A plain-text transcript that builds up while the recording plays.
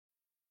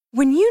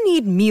When you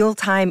need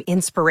mealtime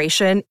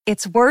inspiration,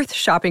 it's worth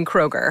shopping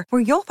Kroger,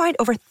 where you'll find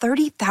over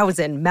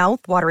 30,000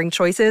 mouth-watering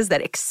choices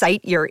that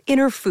excite your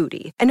inner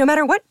foodie. And no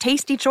matter what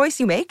tasty choice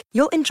you make,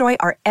 you'll enjoy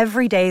our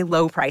everyday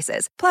low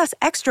prices, plus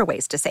extra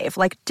ways to save,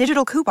 like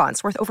digital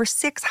coupons worth over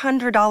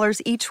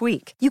 $600 each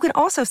week. You can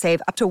also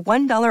save up to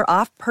 $1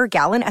 off per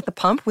gallon at the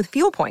pump with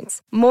fuel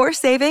points. More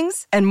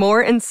savings and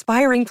more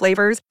inspiring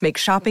flavors make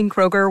shopping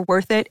Kroger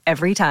worth it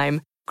every time.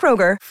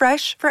 Kroger,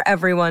 fresh for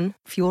everyone.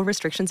 Fuel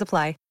restrictions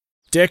apply.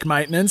 Deck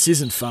maintenance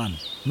isn't fun.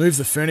 Move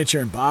the furniture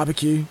and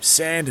barbecue,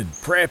 sand and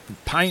prep,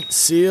 paint,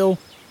 seal,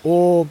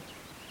 or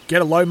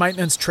get a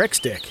low-maintenance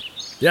Trex deck.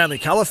 The only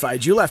colour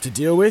fade you'll have to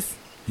deal with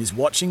is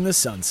watching the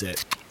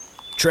sunset.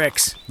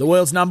 Trex, the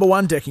world's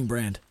 #1 decking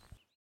brand.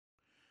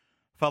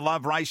 For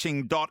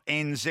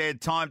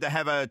loveracing.nz, time to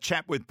have a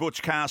chat with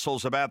Butch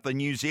Castles about the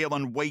New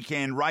Zealand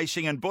weekend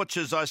racing. And Butch,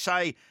 as I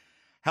say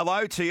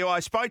hello to you, I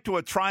spoke to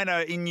a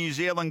trainer in New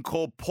Zealand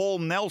called Paul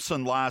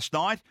Nelson last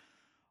night.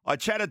 I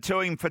chatted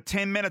to him for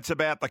 10 minutes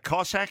about the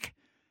Cossack,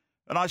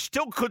 and I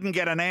still couldn't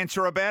get an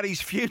answer about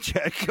his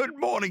future. Good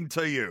morning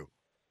to you.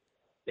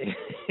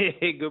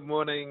 Good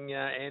morning,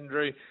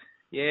 Andrew.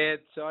 Yeah,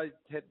 so I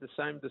had the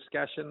same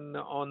discussion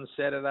on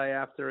Saturday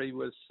after he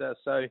was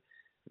so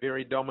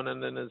very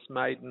dominant in his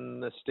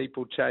maiden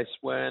steeplechase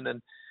win.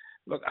 And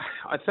look,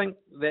 I think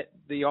that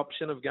the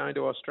option of going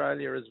to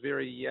Australia is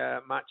very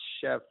much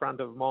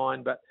front of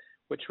mind, but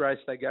which race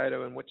they go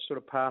to and which sort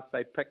of path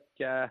they pick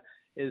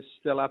is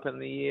still up in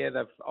the air.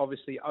 They've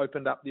obviously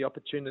opened up the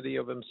opportunity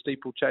of him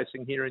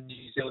steeplechasing here in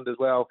New Zealand as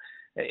well.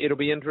 It'll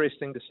be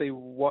interesting to see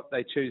what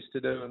they choose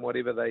to do, and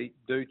whatever they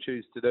do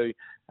choose to do,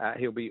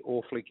 he'll be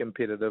awfully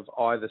competitive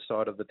either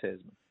side of the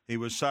Tasman. He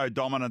was so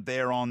dominant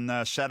there on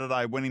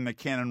Saturday, winning the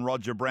Ken and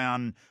Roger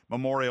Brown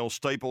Memorial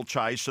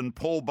Steeplechase. And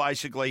Paul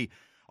basically,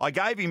 I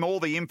gave him all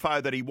the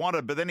info that he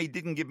wanted, but then he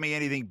didn't give me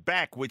anything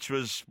back, which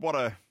was what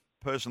a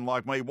person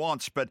like me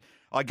wants. But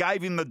I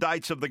gave him the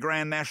dates of the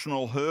Grand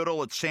National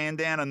Hurdle at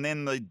Sandown, and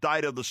then the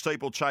date of the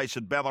steeplechase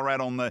at Ballarat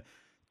on the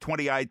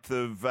 28th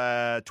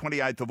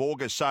of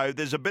August. So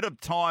there's a bit of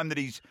time that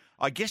he's,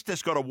 I guess,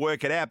 just got to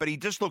work it out. But he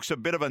just looks a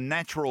bit of a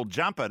natural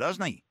jumper,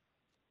 doesn't he?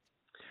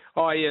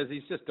 Oh, he is.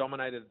 He's just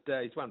dominated.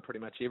 He's won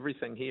pretty much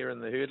everything here in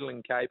the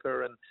hurdling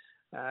caper,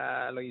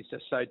 and he's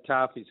just so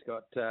tough. He's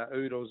got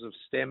oodles of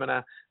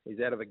stamina.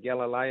 He's out of a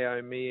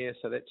Galileo mare,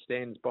 so that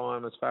stands by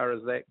him as far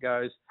as that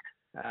goes.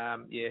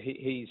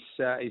 He's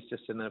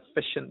just an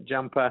efficient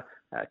jumper,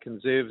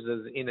 conserves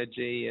his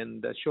energy.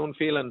 And Sean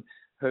Phelan,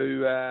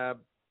 who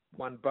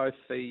won both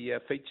the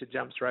feature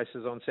jumps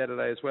races on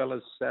Saturday as well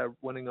as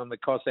winning on the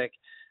Cossack,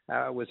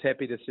 was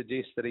happy to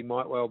suggest that he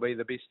might well be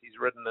the best he's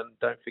ridden. And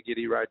don't forget,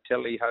 he rode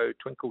Tally Ho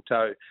Twinkle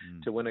Toe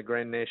to win a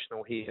Grand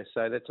National here.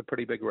 So that's a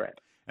pretty big rap.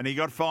 And he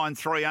got fined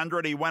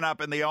 300. He went up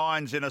in the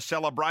irons in a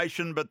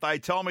celebration, but they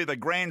told me the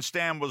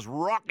grandstand was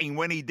rocking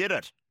when he did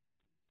it.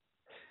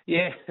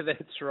 Yeah,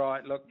 that's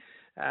right. Look,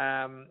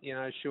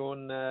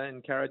 Sean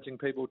encouraging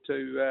people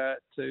to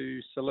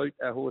salute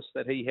a horse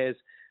that he has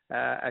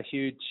a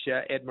huge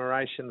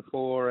admiration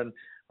for, and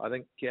I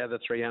think the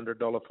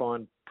 $300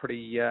 fine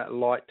pretty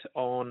light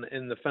on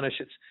in the finish.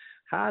 It's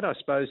hard, I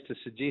suppose, to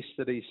suggest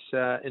that he's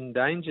in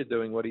danger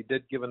doing what he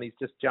did, given he's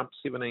just jumped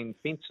 17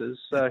 fences.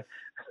 So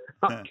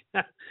I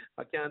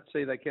can't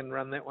see they can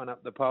run that one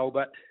up the pole,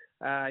 but.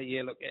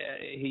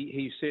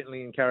 He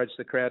certainly encouraged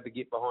the crowd to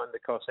get behind the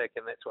Cossack,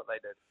 and that's what they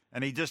did.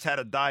 And he just had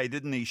a day,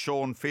 didn't he,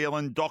 Sean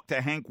Phelan?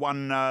 Dr. Hank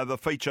won the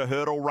feature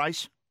hurdle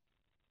race.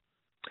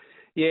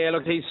 Yeah,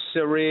 look, he's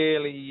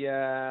really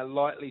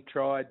lightly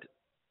tried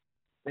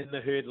in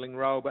the hurdling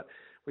role, but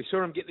we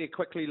saw him get there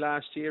quickly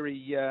last year.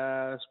 He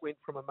went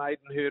from a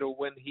maiden hurdle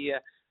win here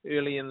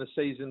early in the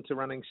season to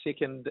running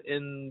second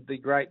in the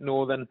Great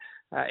Northern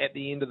at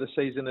the end of the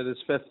season at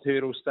his fifth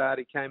hurdle start.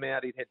 He came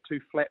out, he'd had 2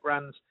 flat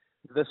runs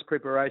this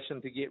preparation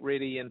to get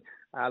ready, and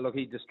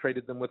he just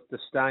treated them with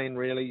disdain,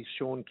 really.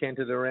 Sean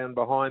cantered around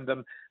behind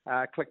them,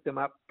 clicked them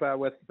up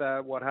with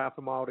half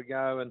a mile to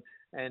go,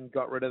 and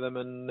got rid of them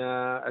in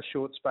a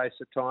short space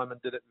of time,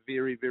 and did it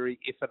very, very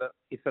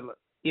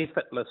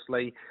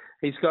effortlessly.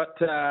 He's got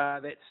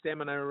that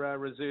stamina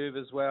reserve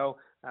as well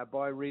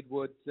by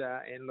Redwood,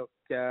 and look,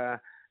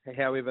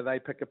 however they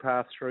pick a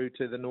path through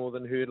to the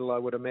Northern Hurdle, I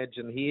would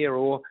imagine here,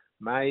 or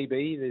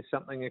maybe there's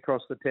something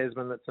across the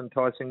Tasman that's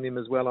enticing them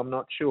as well. I'm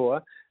not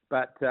sure,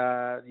 but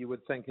you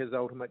would think his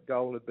ultimate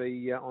goal would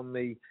be on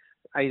the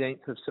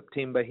 18th of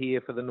September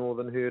here for the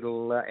Northern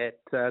Hurdle at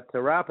Te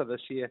Rapa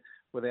this year,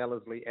 with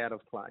Ellerslie out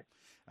of play.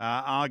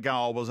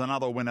 Argyle was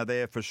another winner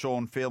there for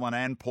Sean Phelan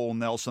and Paul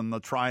Nelson, the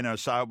trainer.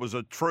 So it was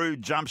a true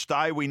jumps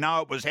day. We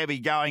know it was heavy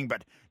going,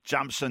 but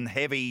jumps and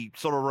heavy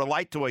sort of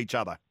relate to each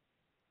other.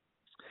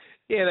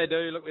 Yeah, they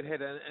do. Look, we'd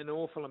had an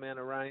awful amount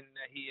of rain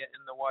here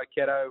in the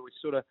Waikato. We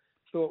sort of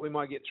thought we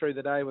might get through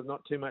the day with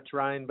not too much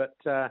rain, but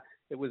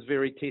it was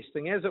very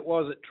testing, as it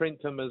was at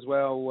Trentham as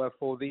well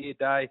for their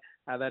day.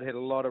 They'd had a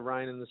lot of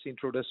rain in the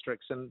central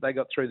districts, and they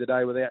got through the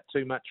day without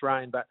too much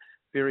rain, but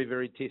very,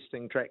 very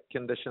testing track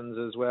conditions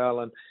as well.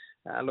 And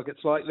look,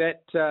 it's like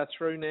that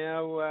through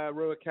now.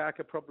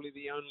 Ruakaka probably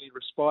the only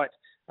respite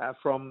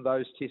from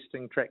those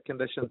testing track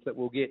conditions that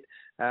we'll get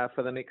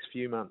for the next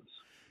few months.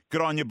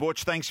 Good on you,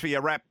 Butch. Thanks for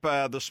your wrap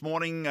this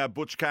morning.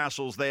 Butch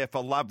Castle's there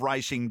for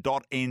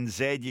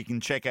loveracing.nz. You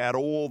can check out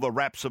all the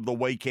wraps of the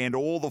weekend,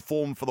 all the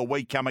form for the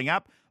week coming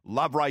up.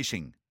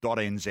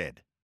 Loveracing.nz.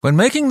 When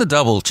making the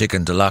double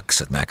chicken deluxe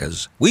at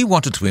Macca's, we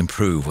wanted to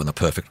improve on the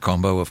perfect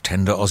combo of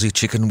tender Aussie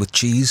chicken with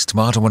cheese,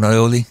 tomato and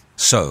aioli.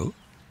 So,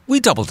 we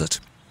doubled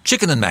it.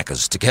 Chicken and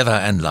Macca's, together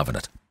and loving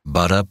it.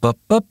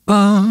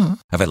 Ba-da-ba-ba-ba.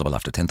 Available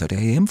after 10:30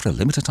 a.m. for a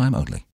limited time only.